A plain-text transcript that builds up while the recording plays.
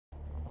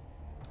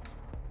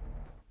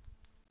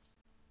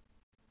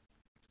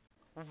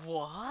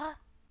What?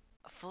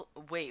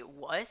 Wait,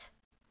 what?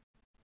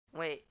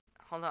 Wait,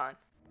 hold on.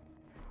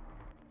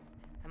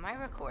 Am I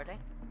recording?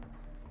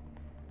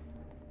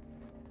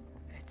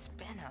 It's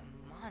been a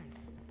month.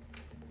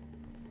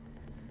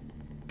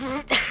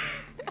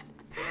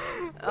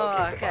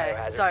 Oh, okay.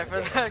 Sorry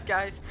for that,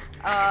 guys.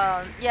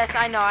 Yes,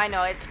 I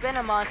know. It's been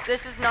a month.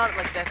 This is not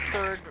like the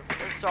third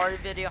sorry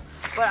video,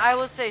 but I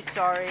will say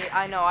sorry.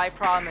 I know, I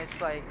promised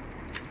like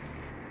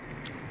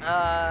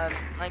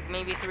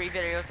maybe 3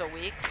 videos a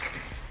week,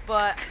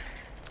 but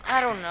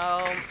I don't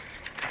know.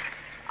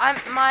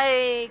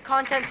 My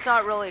content's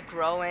not really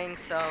growing,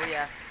 so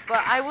yeah.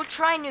 But I will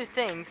try new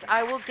things.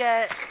 I will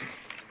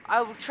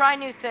try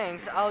new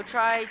things. I'll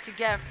try to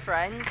get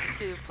friends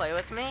to play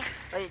with me,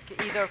 like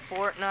either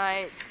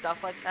Fortnite,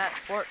 stuff like that.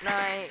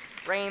 Fortnite,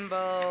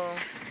 Rainbow.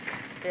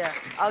 Yeah,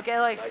 I'll get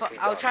like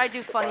I'll try to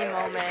do funny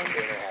moments,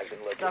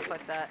 stuff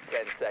like that.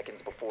 10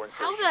 seconds before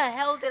insertion. How the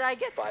hell did I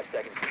get 5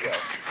 seconds to go.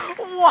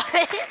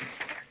 What?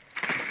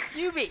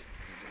 Yubi,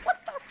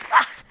 what the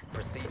fuck?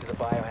 Proceed to the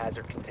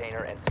biohazard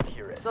container and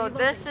secure it. So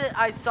this is,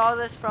 I saw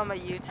this from a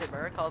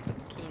YouTuber called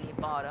Bikini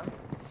Bottom.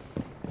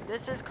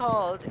 This is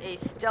called a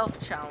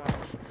stealth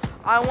challenge.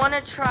 I want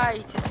to try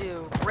to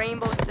do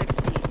Rainbow Six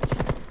Siege,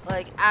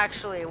 like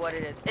actually what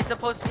it is. It's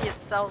supposed to be a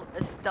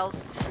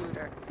stealth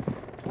shooter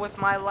with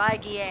my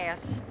laggy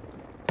ass.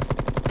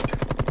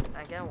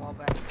 I get a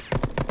wallbang.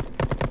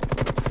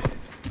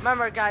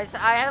 Remember, guys,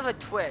 I have a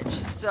Twitch,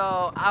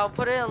 so I'll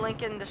put a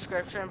link in the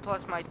description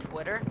plus my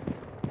Twitter.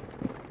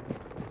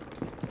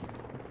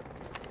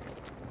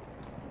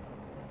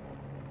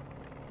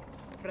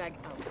 Frag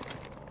out.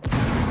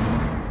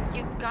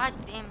 You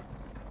goddamn.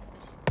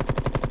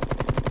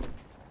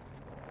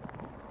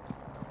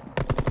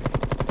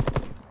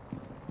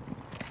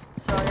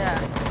 So yeah,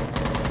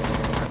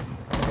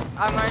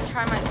 I'm gonna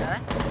try my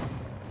best.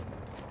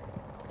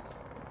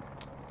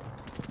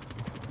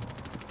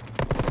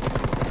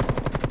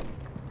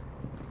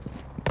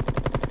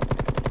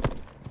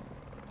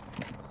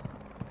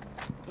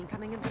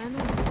 Incoming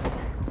adrenaline boost.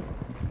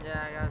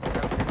 Yeah, I gotta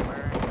stop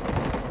firing.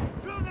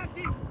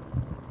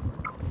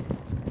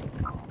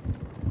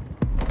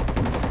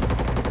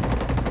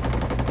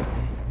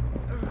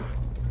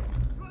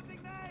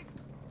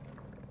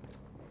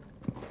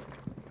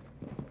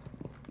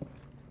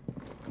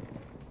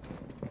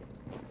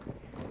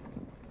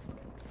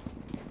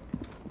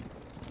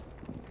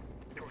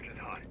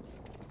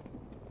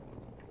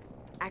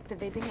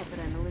 Activating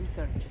adrenaline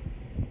surge.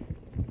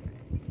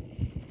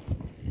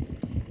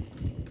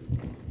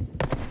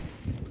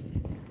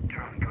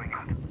 Drone going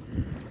out.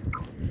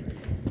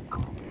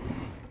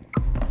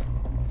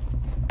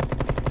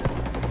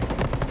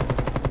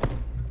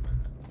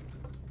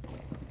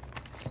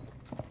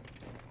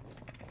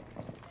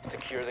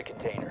 Secure the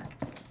container.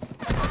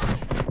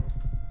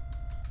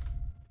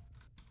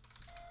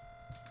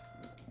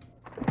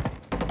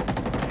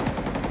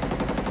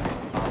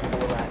 Op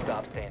 4 last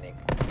stop standing.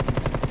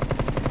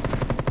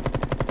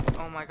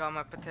 Oh my god,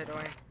 my potato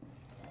aim.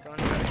 Going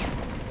first.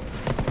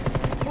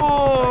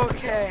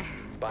 Okay.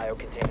 Bio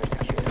container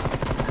secure.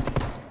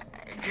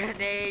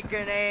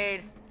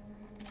 Grenade.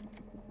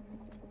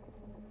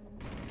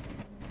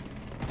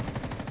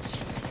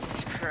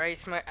 Jesus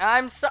Christ,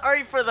 I'm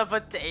sorry for the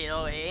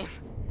potato aim.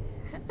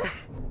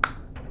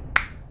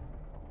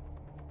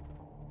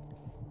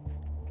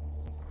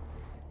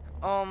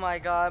 Oh my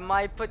god,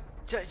 my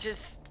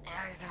just.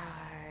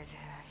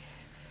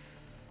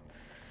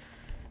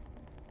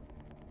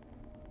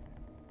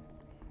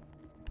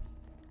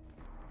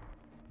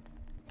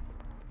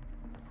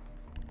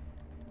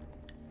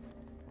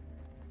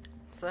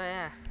 So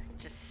yeah,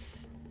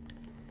 just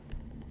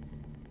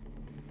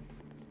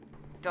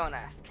don't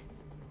ask.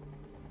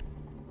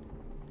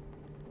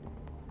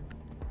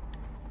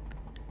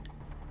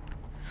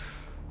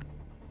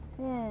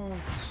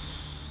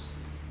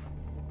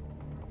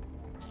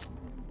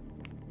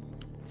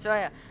 So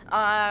yeah,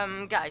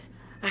 guys,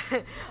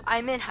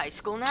 I'm in high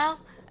school now,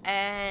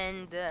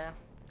 and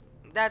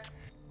that's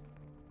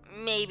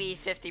maybe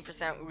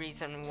 50%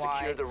 reason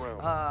why. Secure the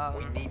room.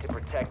 We need to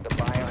protect the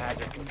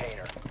biohazard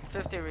container.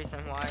 50%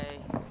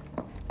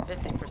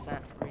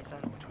 reason.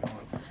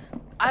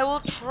 I will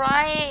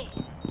try.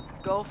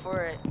 Go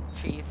for it,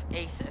 Chief.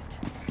 Ace it.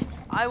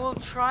 I will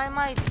try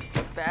my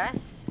best.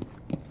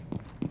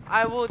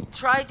 I will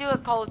try do a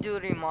Call of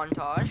Duty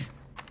montage.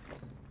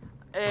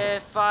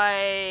 If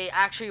I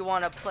actually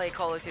want to play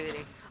Call of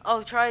Duty.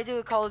 I'll try to do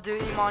a Call of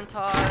Duty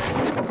montage.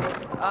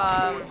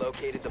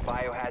 Located the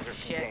biohazard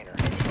container.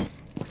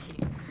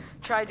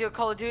 Try to do a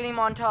Call of Duty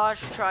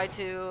montage. Try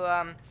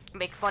to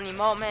make funny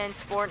moments,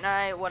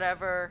 Fortnite,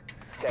 whatever.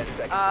 10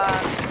 seconds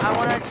left. I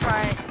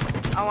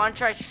want to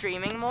try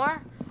streaming more.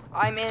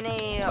 I'm in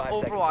a 5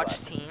 seconds Overwatch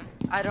left. team.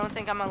 I don't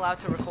think I'm allowed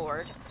to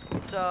record.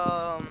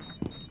 So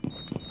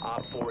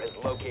Op 4 is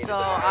located So the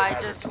I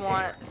biohazard just container.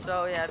 want,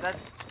 so yeah,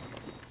 that's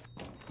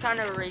kind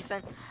of a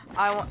reason.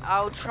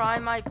 I'll try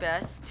my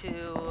best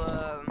to,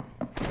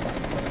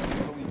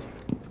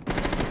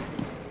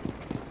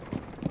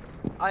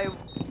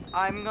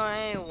 I'm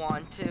going to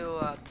want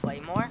to play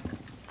more.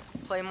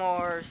 play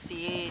more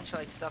Siege,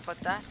 like stuff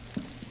like that.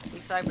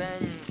 Because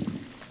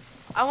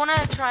I want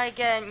to try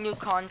get new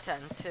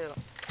content too.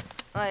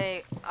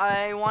 Like,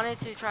 I wanted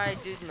to try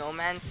do No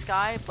Man's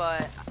Sky,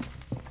 but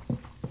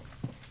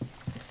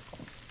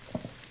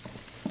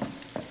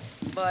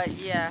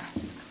yeah.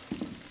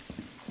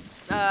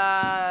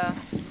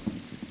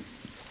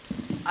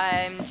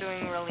 I'm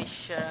doing really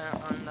shit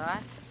on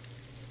that.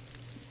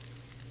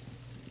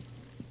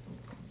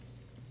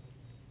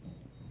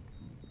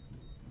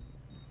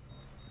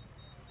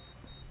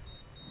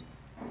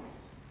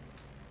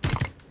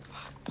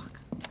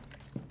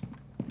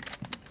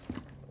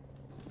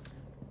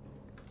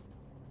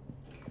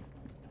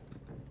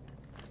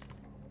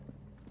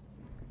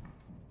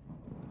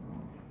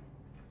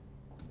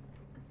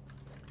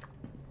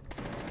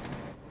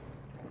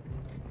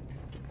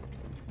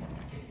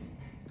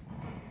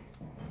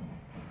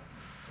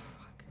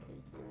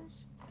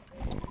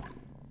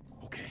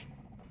 Okay.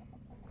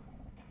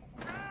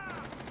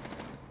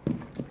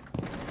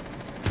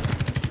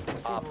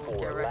 Op Ooh, 4,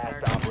 get right last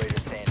there.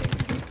 operator standing.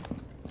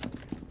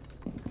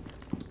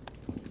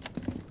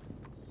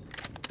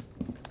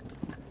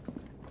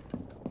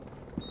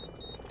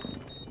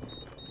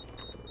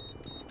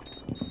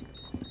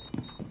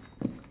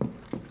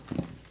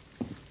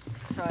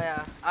 So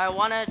yeah, I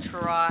wanna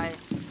try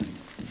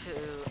to.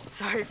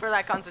 Sorry for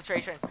that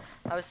concentration.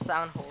 I was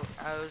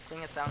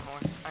doing a sound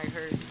horn. I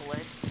heard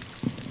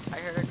blitz.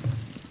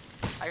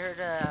 I heard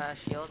a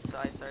shield, so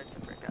I started to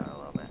freak out a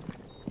little bit.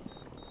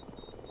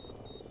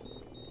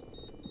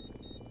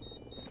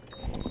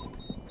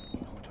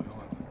 너무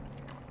조용하고.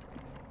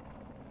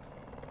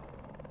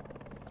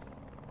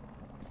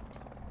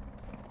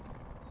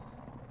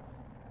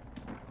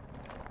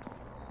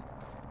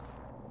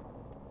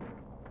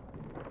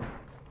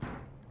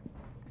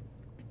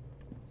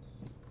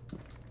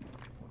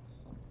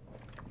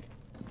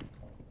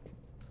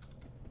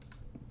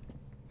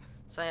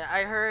 So yeah,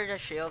 I heard a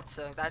shield,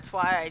 so that's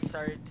why I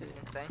started to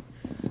think.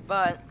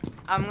 But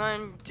I'm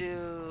going to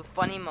do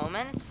funny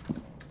moments.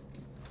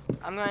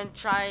 I'm going to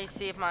try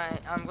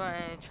I'm going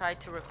to try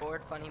to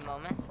record funny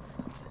moments.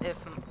 If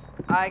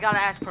I gotta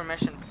ask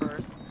permission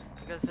first,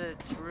 because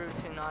it's rude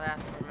to not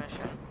ask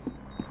permission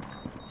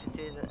to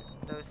do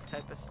those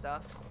type of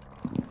stuff.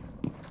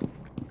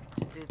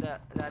 To do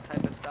that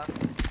type of stuff.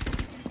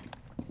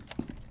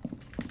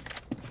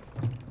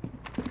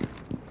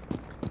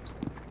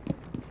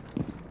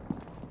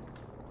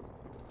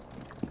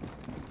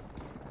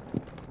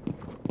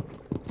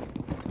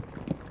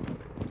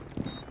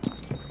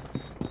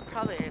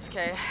 Probably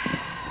AFK.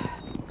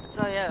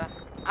 So yeah,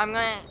 I'm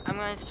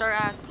gonna start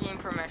asking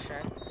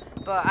permission,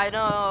 but I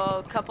know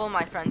a couple of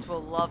my friends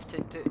will love to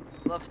do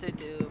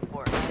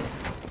Fortnite.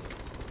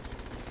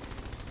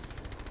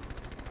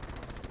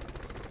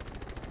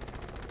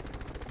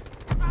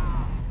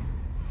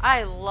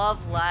 I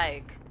love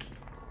lag.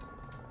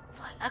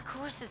 Of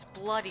course, it's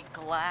bloody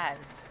glass.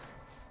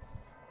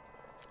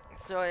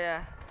 So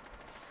yeah,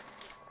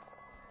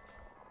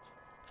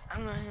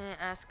 I'm gonna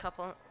ask a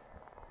couple of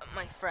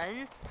my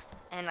friends,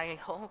 and I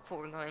hope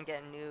we're going to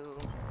get a new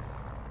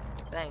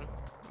thing,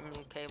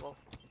 new cable.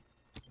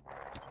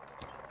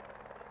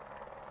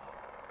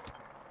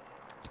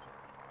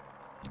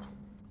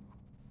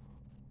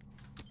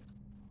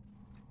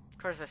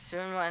 Of course, as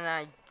soon when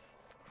I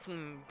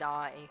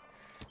die,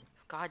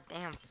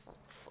 goddamn,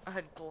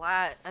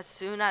 glad as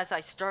soon as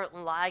I start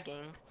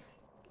lagging.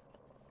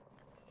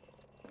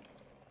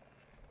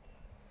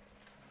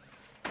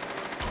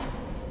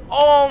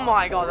 Oh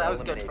my god, that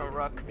was good from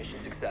Rook.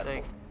 Mission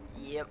successful.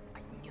 So, yep, I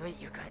knew it.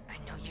 I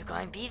know you're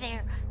going to be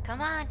there. Come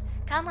on,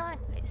 come on.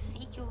 I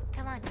see you.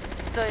 Come on.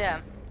 So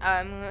yeah,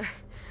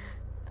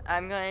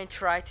 I'm going to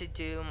try to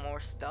do more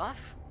stuff,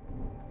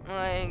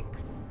 like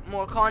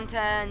more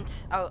content.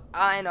 Oh,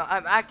 I know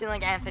I'm acting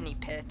like Anthony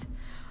Pitt,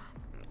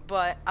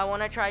 but I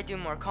want to try to do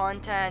more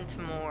content,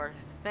 more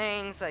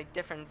things like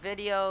different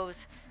videos.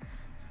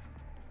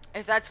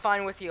 If that's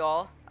fine with you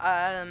all.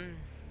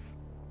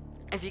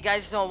 If you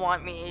guys don't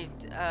want me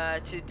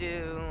to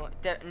do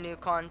new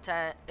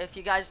content, if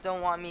you guys don't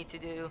want me to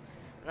do,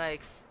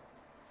 like,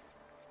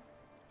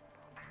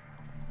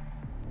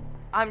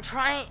 I'm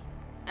trying,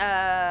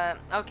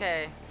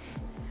 okay,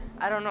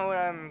 I don't know what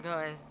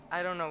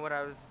I don't know what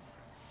I was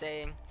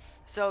saying.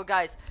 So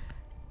guys,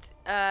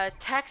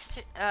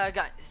 text,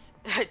 guys,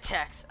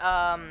 text,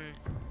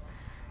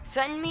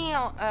 send me,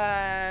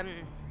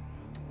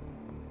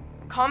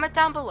 comment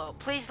down below.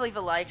 Please leave a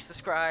like,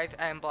 subscribe,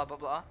 and blah blah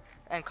blah.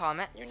 And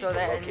comment You need so to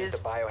that locate the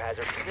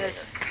biohazard container.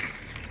 this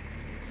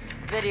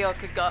video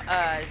could go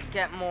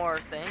get more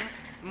things,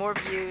 more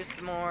views,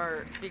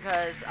 more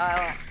because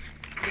I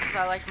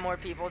like more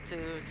people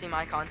to see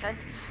my content.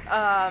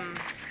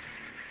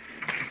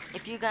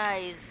 If you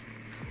guys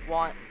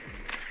want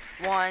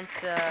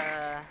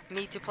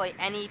me to play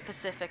any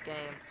Pacific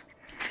game,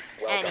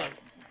 Well any, done.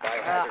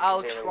 Biohazard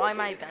I'll container try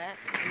my located. best,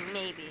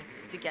 maybe,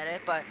 to get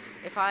it. But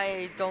if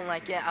I don't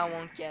like it, I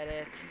won't get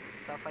it.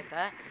 Stuff like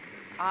that.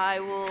 I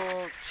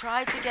will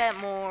try to get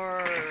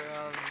more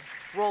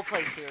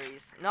roleplay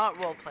series, not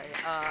roleplay,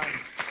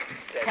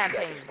 10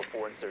 campaigns. seconds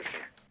before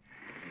insertion.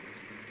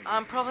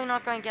 I'm probably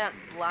not going to get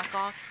Black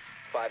Ops.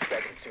 5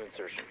 seconds to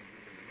insertion.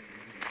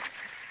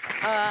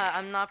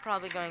 I'm not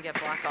probably going to get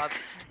Black Ops.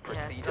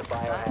 Yeah, Proceed to stuff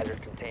like that.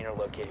 biohazard container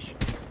location.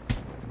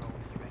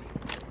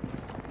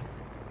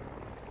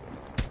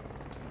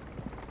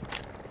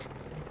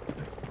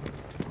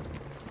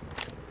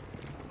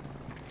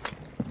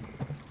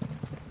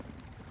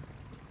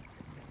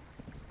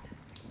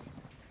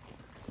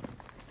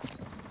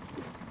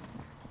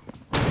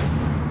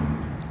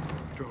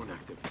 Drone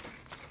active.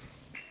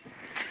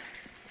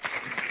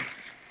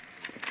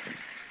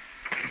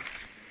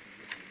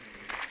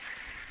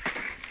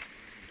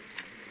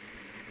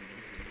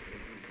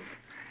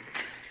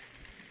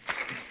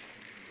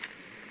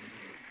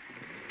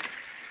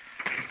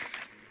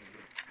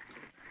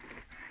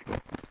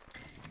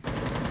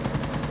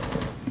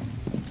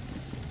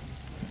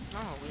 No,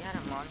 we had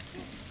him on.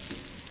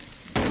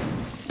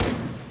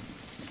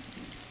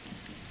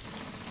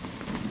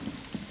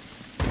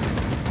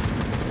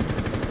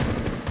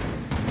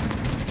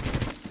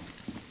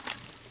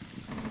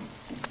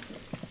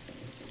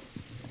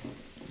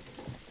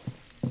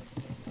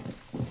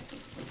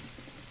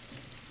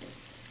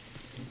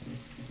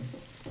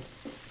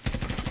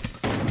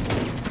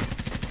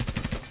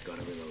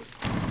 Gotta reload.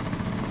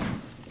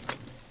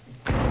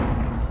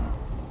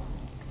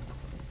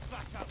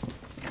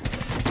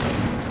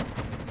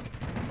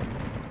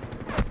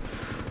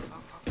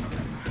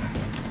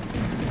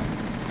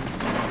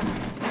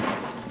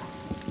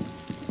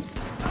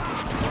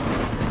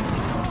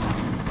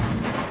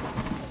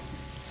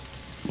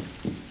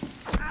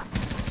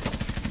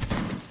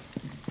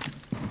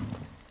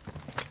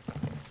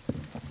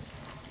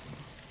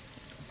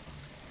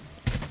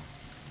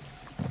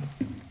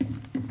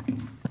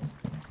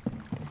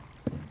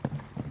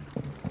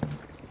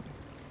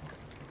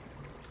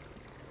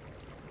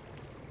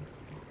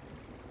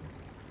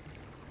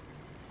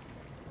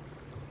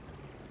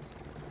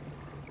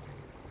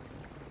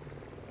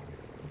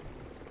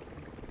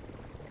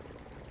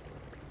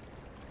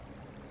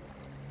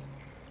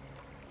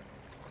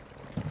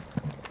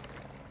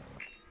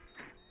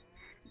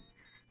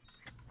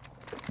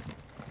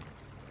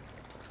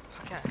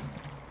 Okay. I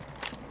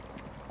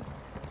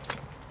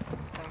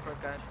think we're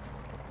good.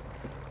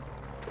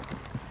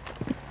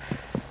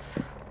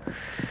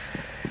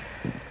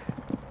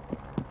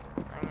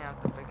 Bring out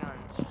the big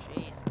guns.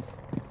 Jesus.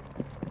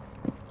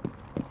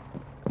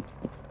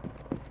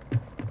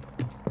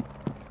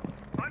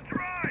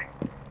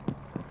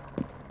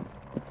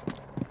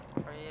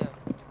 For you.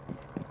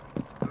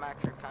 I'm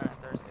actually kind of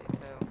thirsty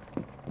too.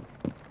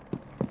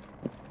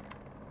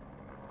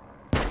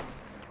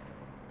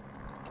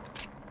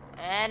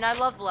 And I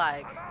love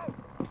lag.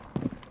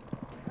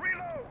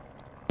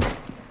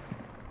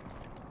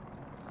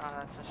 Oh,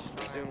 that's a shame.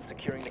 Resume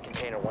securing the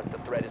container once the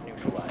threat is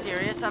neutralized.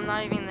 Serious? I'm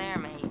not even there,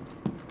 mate.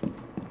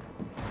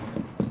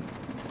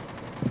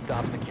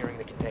 Stop securing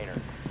the container.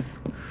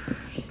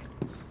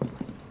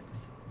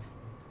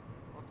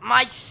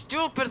 My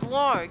stupid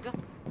lord!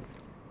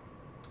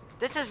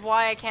 This is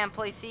why I can't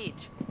play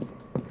Siege.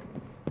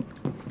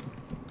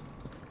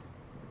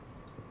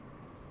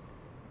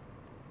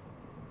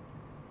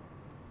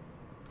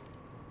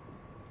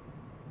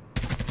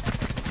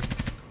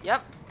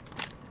 Yep.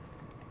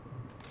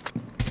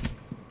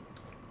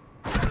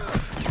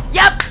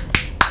 Yep!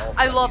 All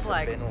I love friendlies have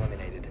lag. been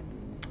eliminated.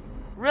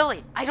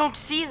 Really? I don't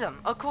see them,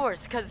 of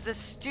course, because this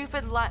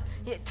stupid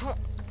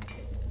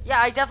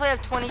yeah, I definitely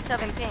have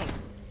 27 ping.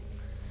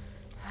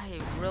 I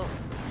really...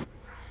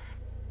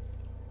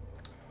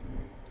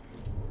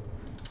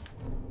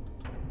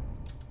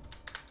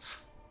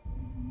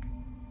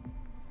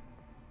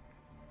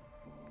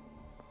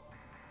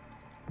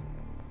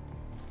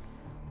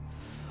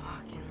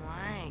 Fucking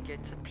lag,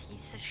 it's a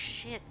piece of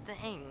shit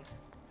thing.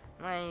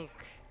 Like...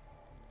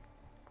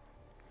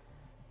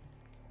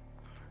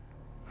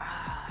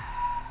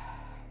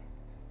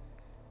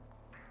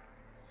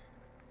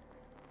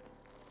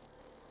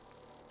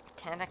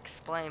 Can't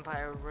explain, but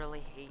I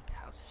really hate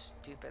how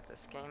stupid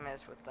this game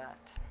is with that.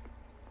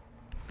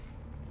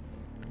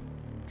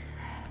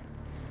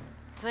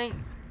 It's like,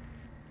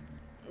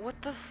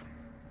 what the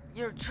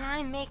you're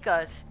trying to make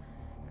us.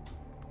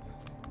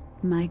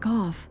 Mic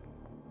off.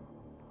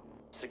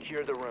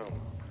 Secure the room.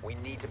 We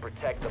need to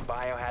protect the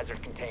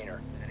biohazard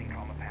container. Sending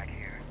trauma pack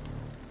here.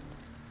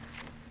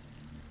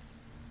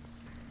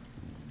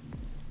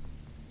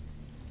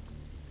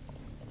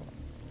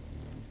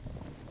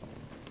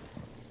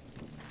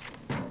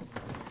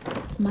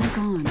 Mic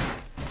on.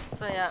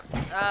 So yeah,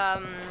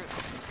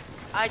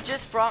 I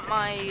just brought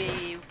my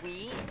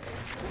Wii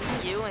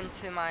U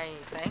into my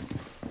thing,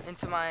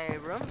 into my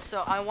room.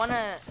 So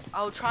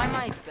I'll try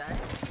my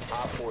best.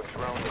 Op 4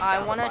 drone is I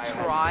down wanna the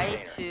biohazard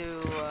try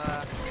container. to,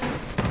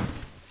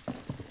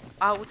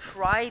 I'll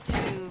try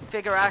to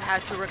figure out how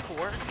to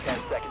record. 10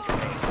 seconds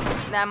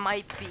remaining. That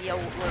might be a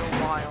little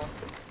while,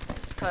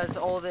 cause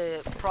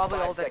probably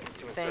all the 5 seconds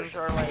to things insertion.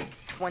 are like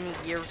 20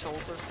 years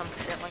old or some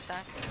shit like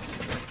that.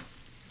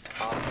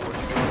 Op 4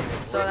 drone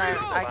is So then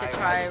ready. I could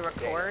try Biohazard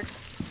container. record.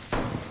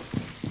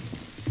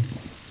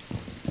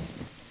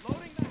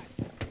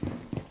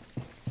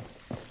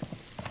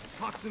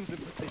 toxins in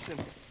position.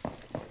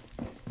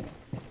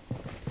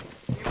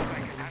 Seems I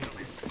can handle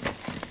this.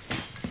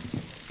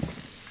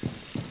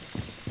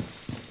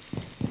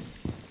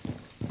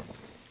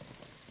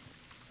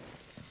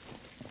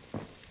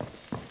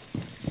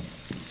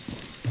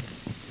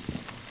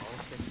 All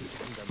set to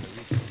Gander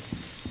Meridian.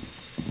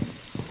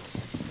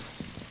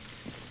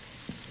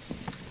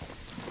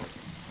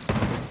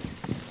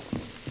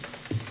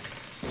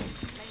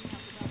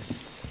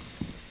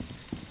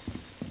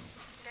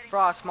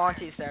 Frost,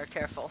 Monty's there,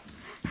 careful.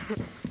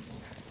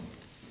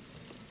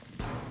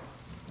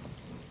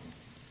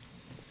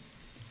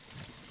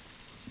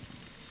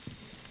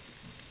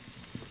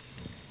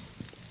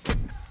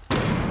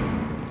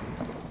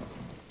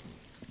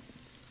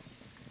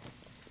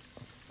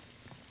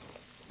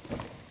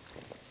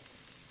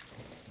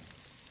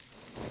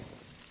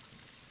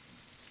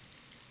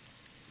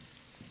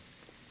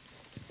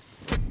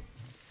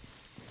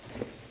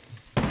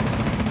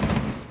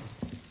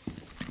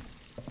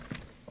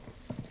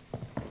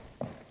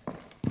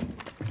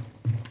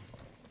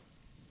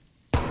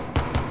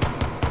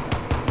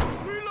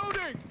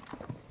 Reloading!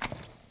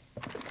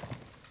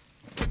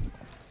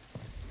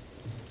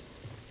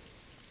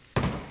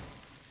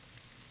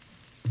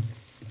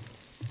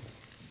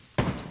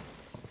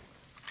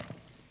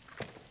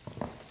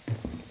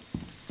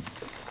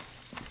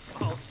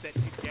 All set to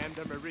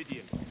Gander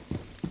Meridian.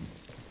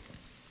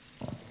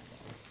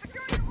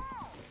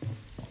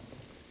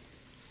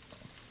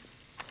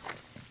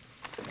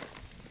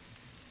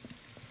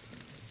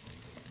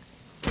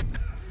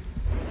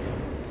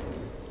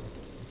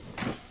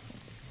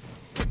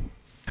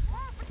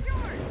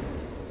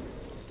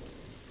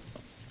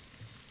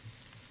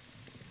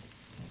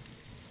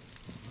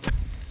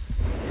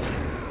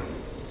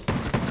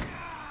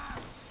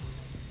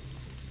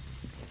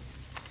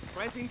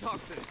 Planting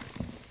toxin.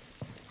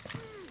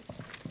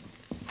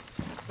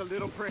 It's a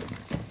little prick.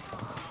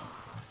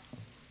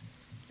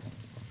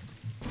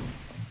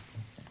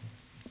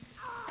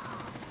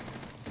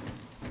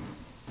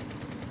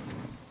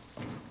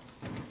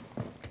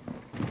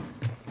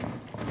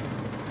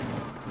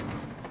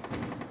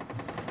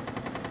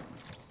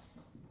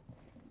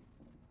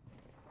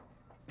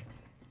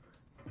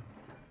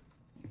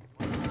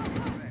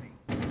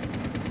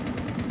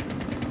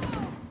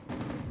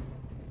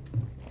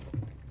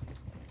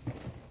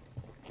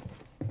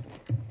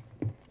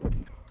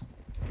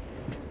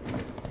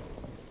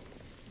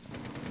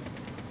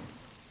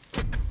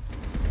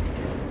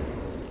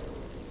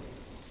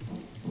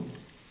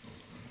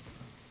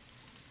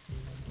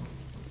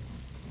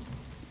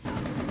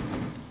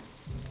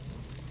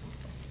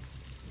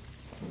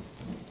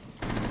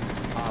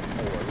 Op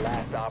 4,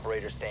 last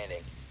operator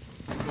standing.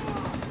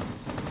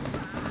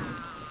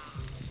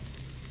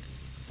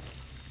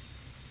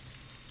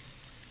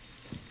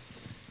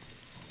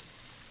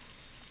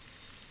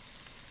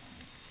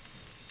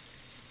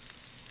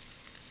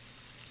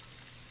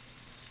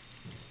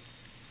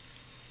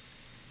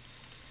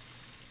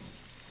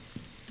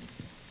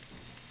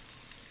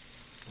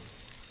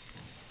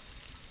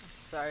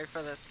 Sorry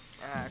for the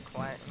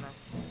quietness.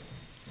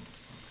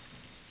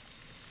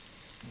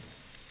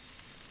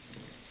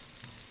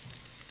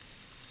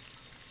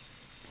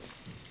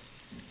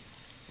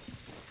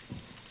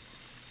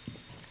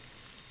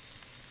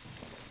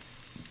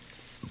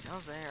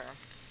 Still there.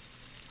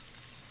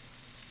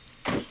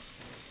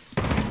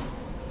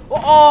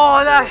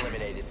 Oh,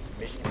 Eliminated.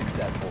 Mission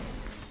successful.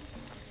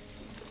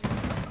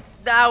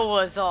 that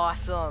was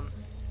awesome.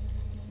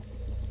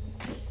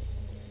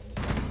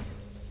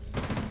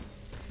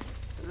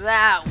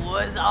 That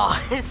was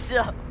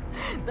awesome.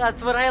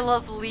 That's what I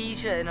love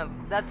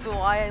Legion. That's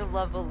why I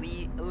love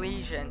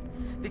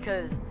Legion,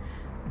 because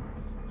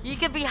he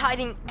could be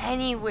hiding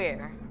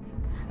anywhere,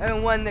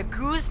 and when the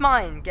goose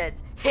mine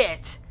gets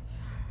hit,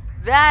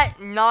 that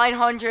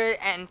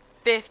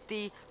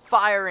 950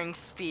 firing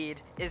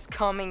speed is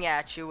coming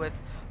at you with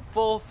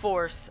full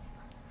force.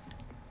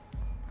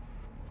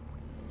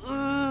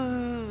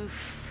 Oof.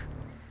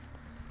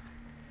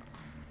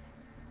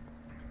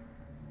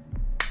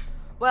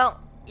 Well,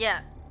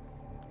 yeah.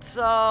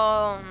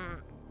 So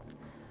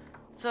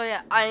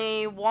yeah,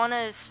 I want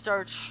to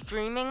start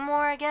streaming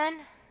more again.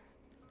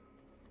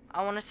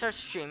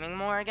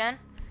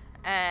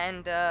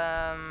 And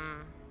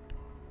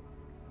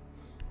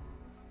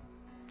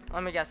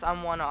let me guess,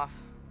 I'm one off.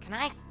 Can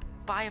I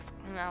buy a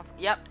fucking mouth?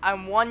 Yep,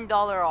 I'm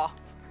 $1 off.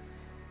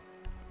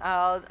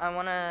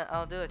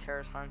 I'll do a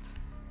terrorist hunt.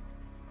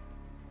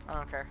 I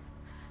don't care.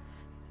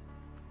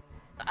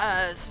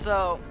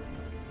 So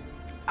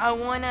I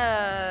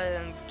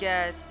wanna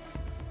get.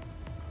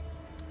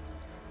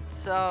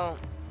 So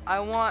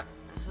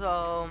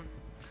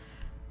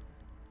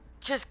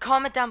just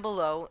comment down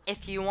below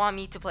if you want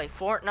me to play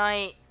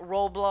Fortnite,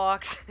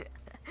 Roblox,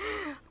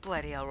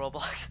 bloody hell,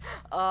 Roblox.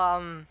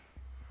 I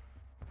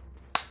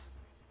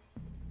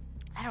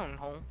don't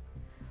know.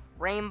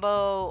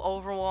 Rainbow,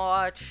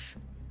 Overwatch,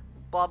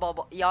 blah blah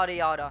blah, yada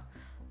yada.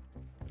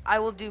 I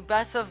will do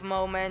best of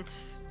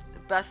moments.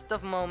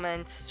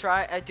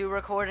 I do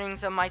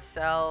recordings of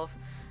myself,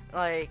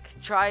 like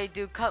try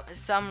do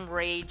some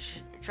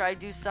rage, try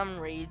do some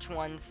rage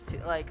ones to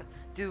like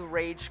do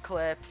rage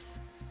clips,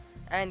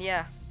 and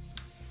yeah,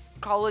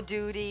 Call of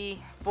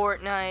Duty,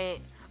 Fortnite,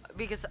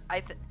 because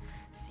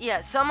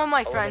yeah, some of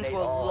my friends Eliminate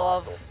will all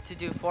love hostiles. to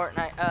do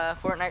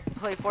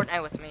play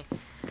Fortnite with me,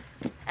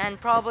 and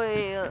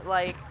probably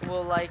like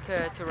will like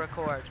to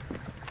record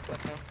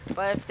with me.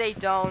 But if they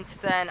don't,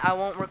 then I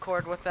won't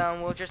record with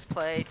them. We'll just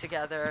play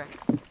together.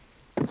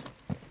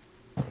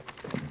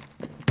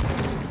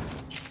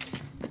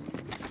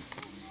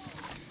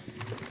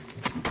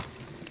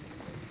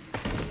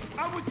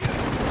 I'm with you.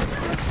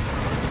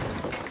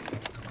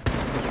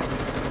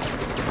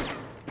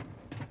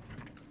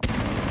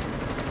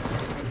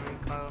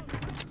 Rico,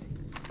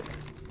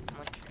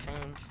 much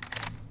change.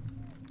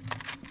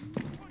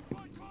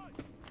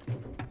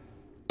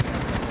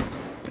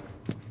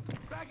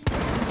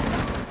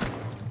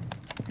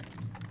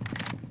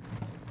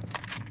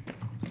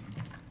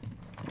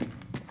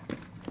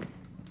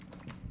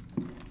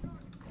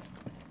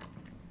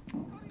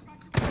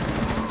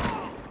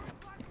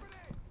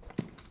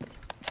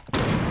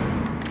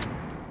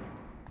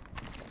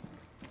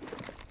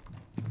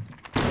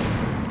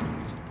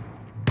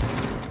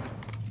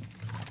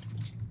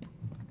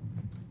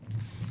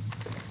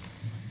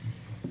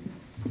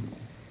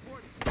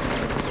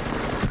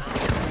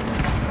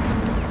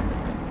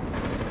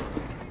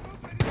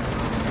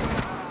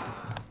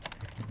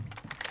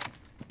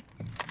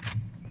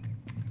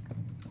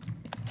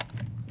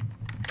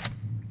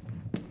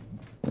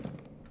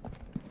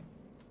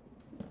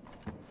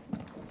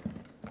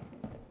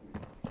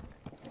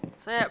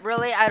 So yeah,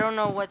 really, I don't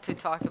know what to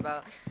talk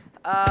about.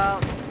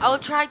 I'll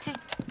try to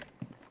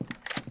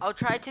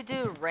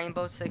do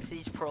Rainbow Six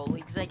Siege Pro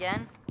Leagues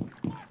again.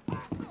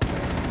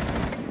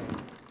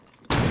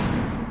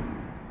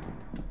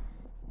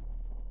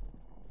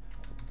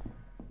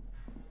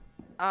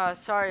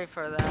 Sorry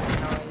for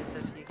that noise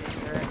if you can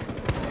hear it.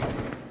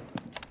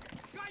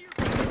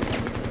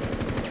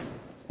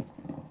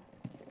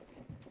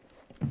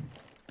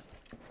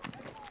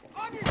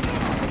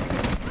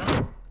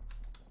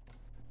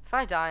 If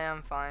I die,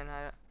 I'm fine.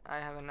 I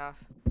have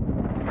enough.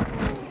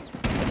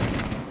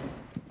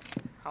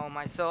 How am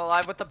I still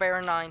alive with the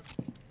Baron 9?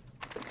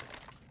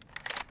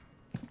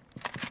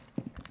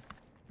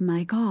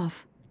 Mic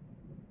off.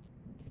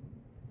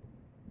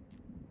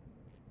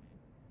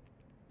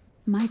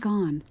 Mic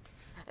on.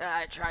 Yeah,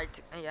 I tried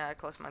to. Yeah, I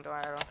closed my door.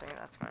 I don't think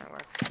that's gonna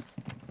work.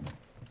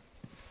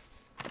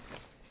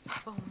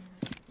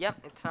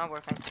 Yep, it's not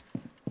working.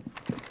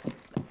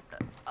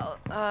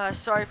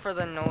 Sorry for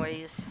the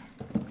noise.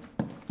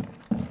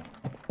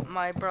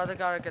 My brother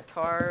got a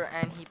guitar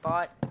and he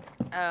bought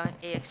a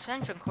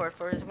extension cord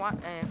for his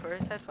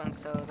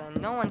headphones, so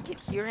then no one could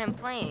hear him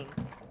playing.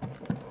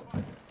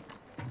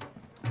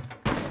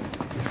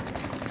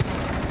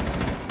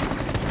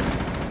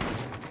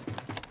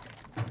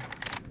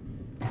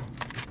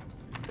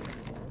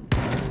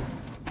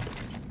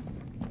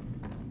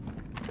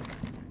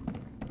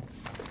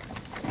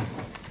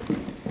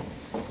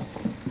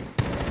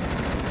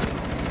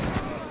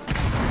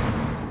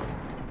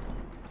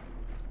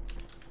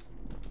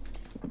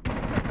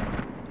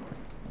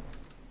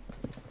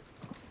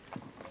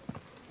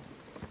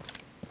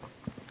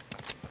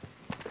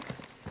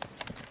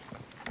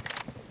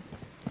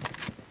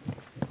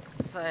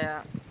 So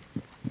yeah,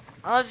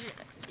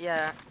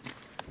 yeah.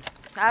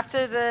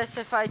 After this,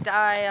 if I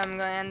die, I'm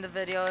gonna end the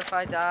video. If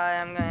I die,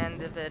 I'm gonna end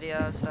the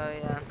video. So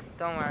yeah,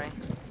 don't worry.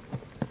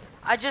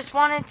 I just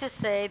wanted to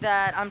say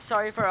that I'm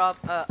sorry for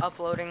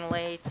uploading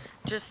late.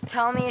 Just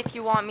tell me if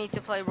you want me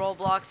to play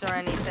Roblox or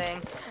anything,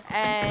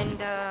 and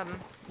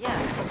yeah.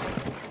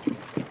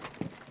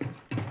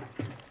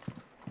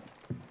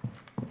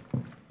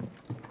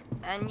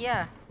 And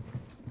yeah.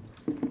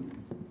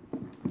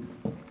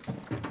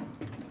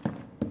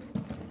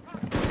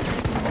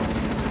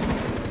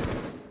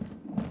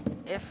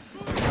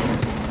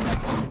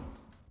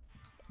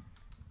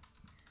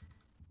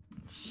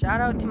 Shout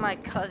out to my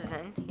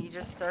cousin. He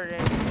just started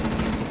a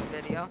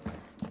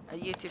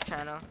YouTube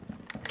channel.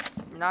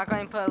 I'm not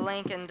going to put a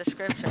link in the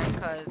description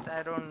because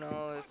I don't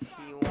know if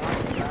he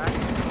wants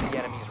that. The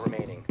enemies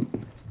remaining.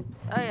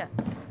 Oh yeah.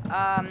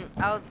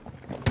 I'll.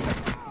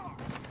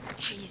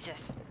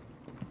 Jesus.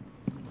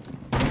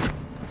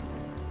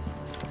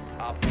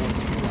 Op 4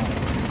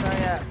 So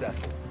yeah.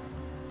 successful.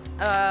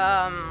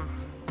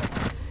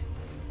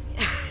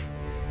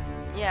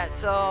 Yeah,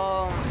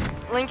 so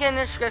link in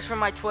the description for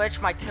my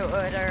Twitch, my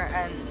Twitter,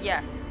 and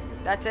yeah,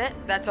 that's it.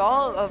 That's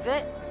all of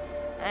it.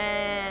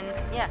 And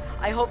yeah,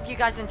 I hope you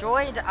guys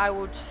enjoyed. I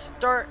will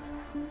start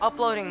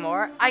uploading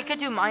more. I could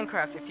do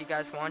Minecraft if you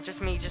guys want.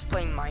 Just me just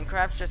playing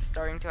Minecraft, just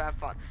starting to have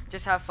fun.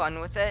 Just have fun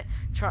with it.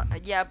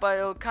 Yeah, but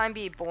it'll kind of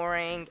be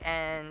boring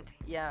and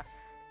yeah.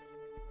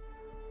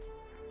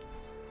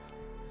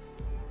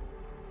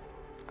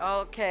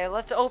 Okay,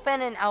 let's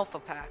open an alpha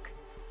pack.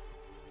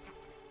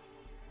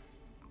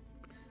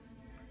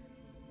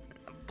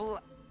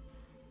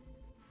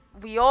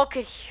 We all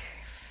could hear.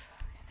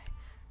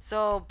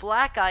 So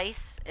Black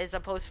Ice, is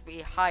supposed to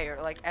be higher.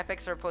 Like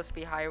epics are supposed to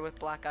be higher with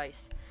black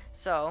ice.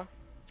 So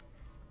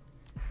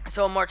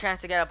more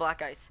chance to get a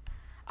black ice.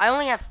 I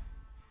only have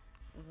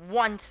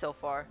one so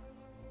far.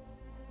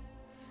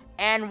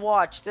 And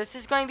watch, this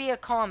is going to be a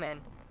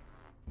common.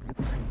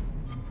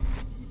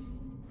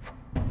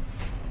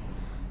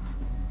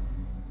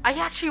 I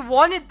actually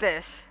wanted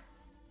this.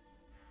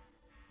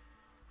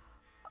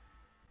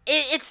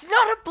 It's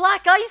not a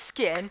black ice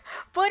skin,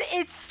 but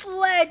it's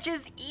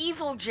Sledge's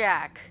Evil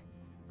Jack.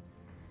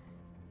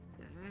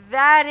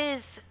 That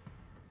is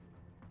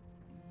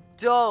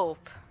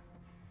dope.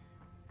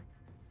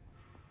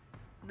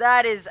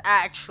 That is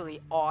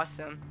actually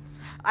awesome.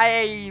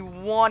 I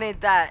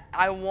wanted that.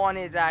 I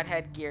wanted that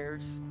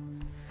headgears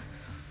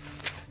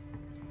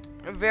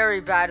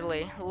very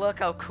badly. Look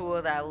how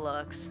cool that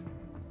looks.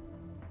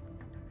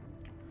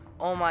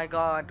 Oh my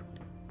god.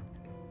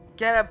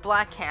 Get a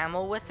black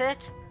camel with it?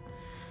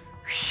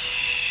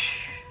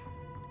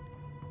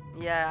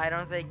 Yeah, I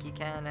don't think you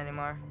can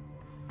anymore.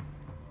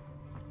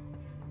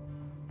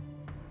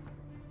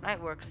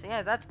 Nightworks.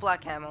 Yeah, that's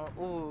black camel.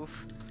 Oof.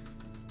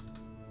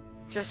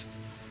 Just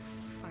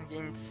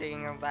fucking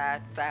seeing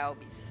that. That would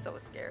be so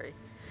scary.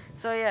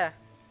 So yeah.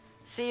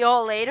 See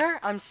y'all later.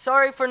 I'm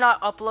sorry for not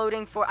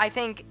uploading for, I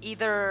think,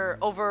 either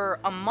over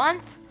a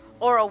month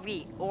or a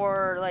week.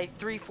 Or like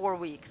 3-4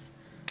 weeks.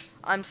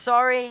 I'm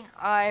sorry.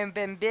 I've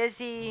been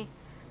busy.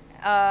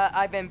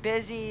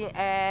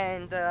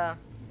 And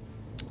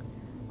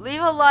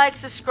leave a like,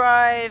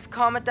 subscribe,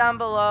 comment down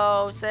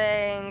below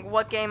saying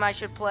what game I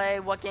should play,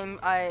 what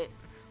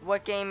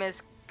game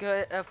is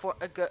good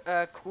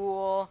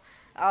cool.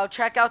 I'll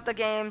check out the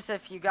games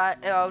if you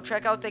got. I'll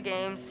check out the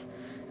games.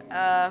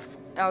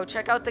 I'll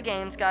check out the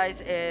games,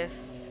 guys, if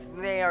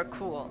they are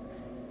cool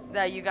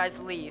that you guys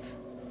leave.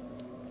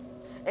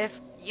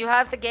 If you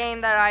have the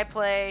game that I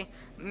play,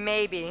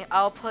 maybe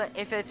I'll play.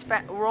 If it's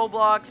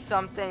Roblox,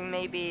 something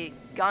maybe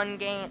gun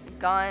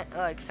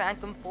like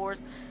Phantom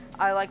Force.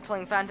 I like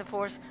playing Phantom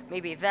Force.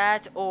 Maybe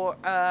that, or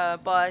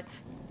but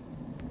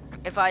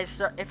if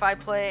I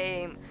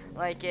play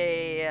like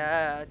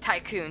a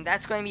Tycoon,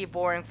 that's going to be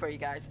boring for you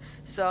guys.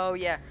 So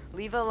yeah,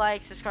 leave a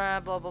like,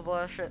 subscribe, blah blah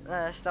blah,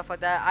 stuff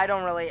like that. I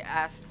don't really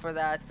ask for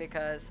that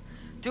because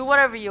do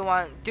whatever you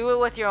want. Do it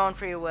with your own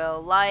free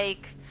will.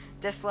 Like,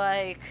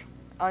 dislike,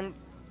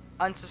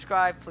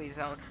 unsubscribe, please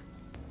don't.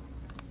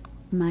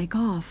 Mic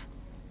off.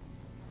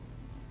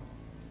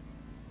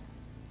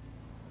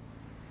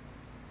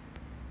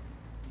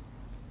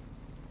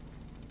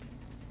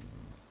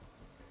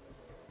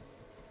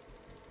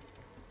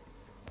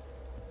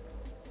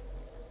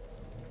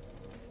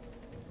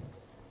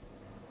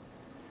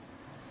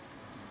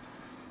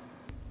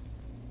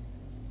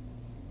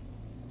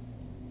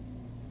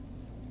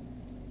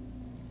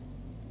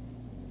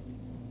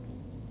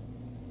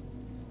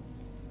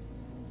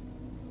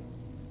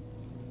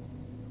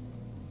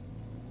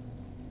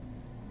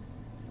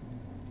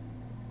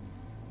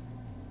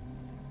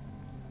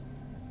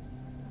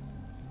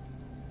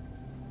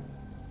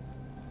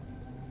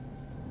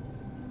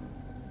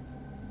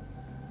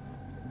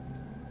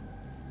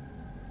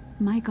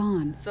 Mic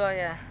on. So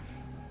yeah,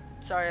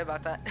 sorry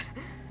about that.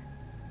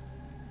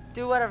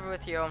 Do whatever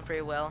with your own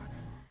free will.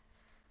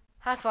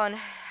 Have fun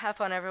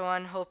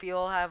everyone. Hope you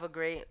all have a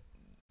great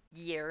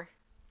year.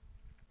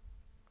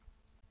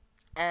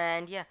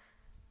 And yeah,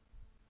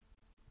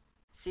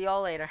 see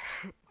y'all later.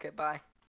 Goodbye.